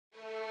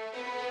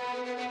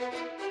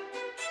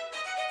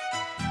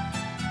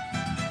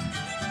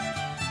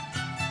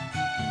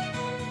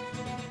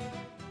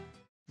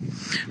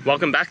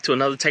Welcome back to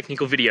another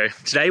technical video.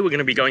 Today we're going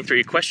to be going through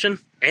your question,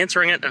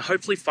 answering it, and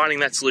hopefully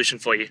finding that solution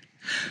for you.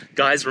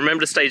 Guys,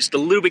 remember to stay just a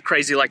little bit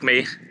crazy like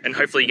me, and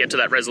hopefully you get to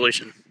that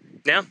resolution.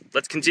 Now,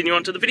 let's continue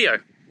on to the video.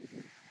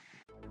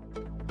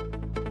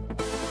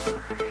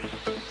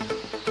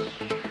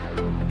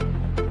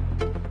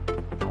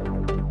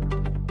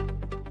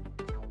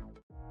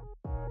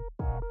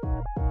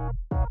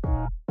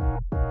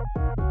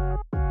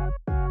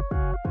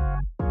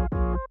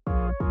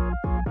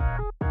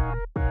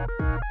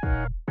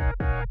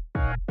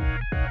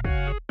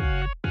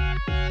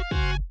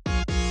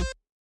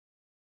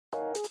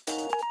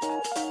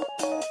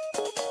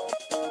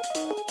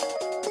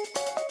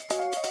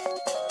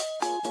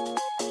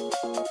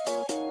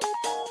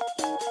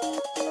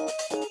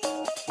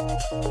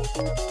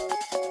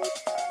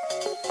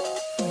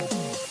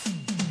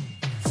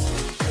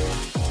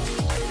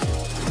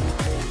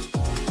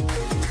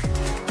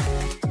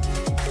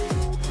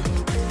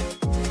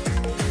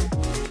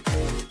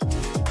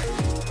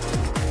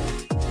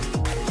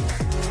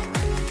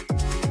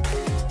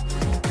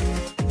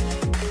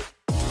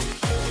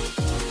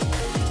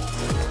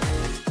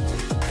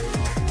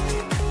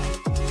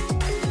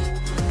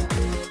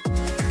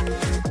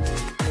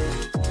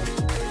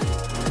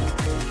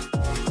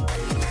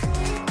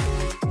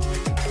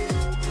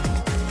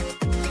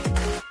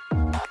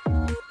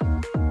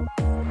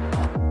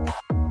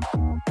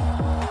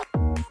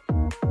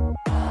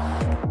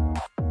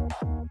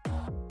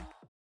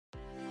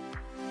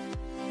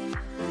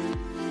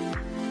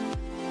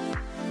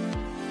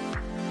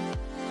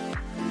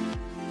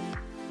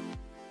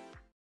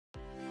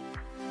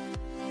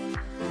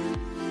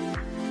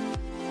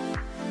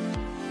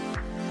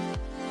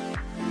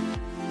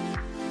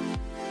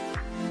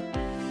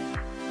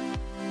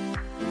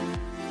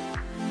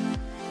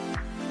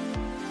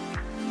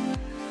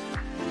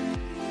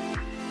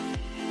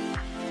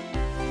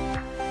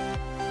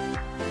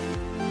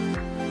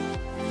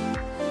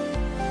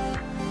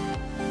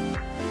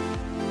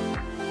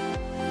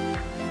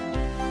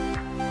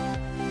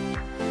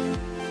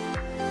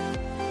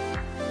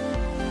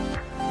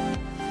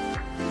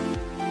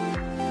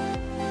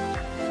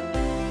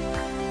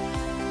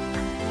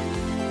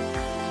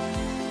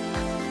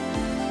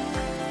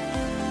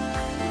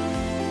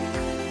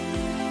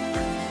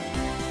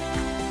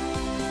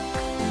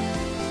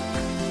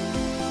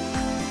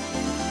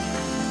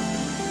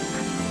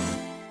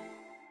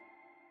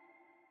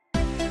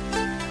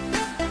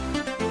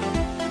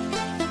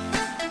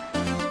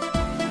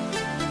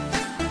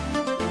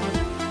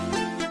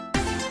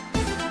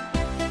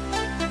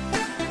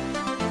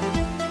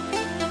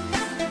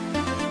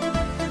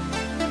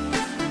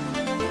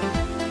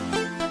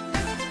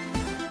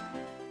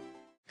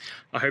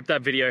 I hope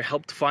that video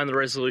helped find the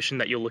resolution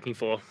that you're looking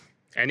for.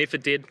 And if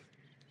it did,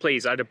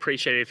 please, I'd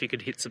appreciate it if you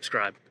could hit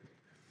subscribe.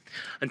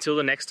 Until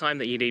the next time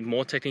that you need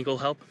more technical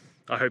help,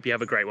 I hope you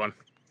have a great one.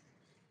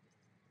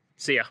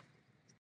 See ya.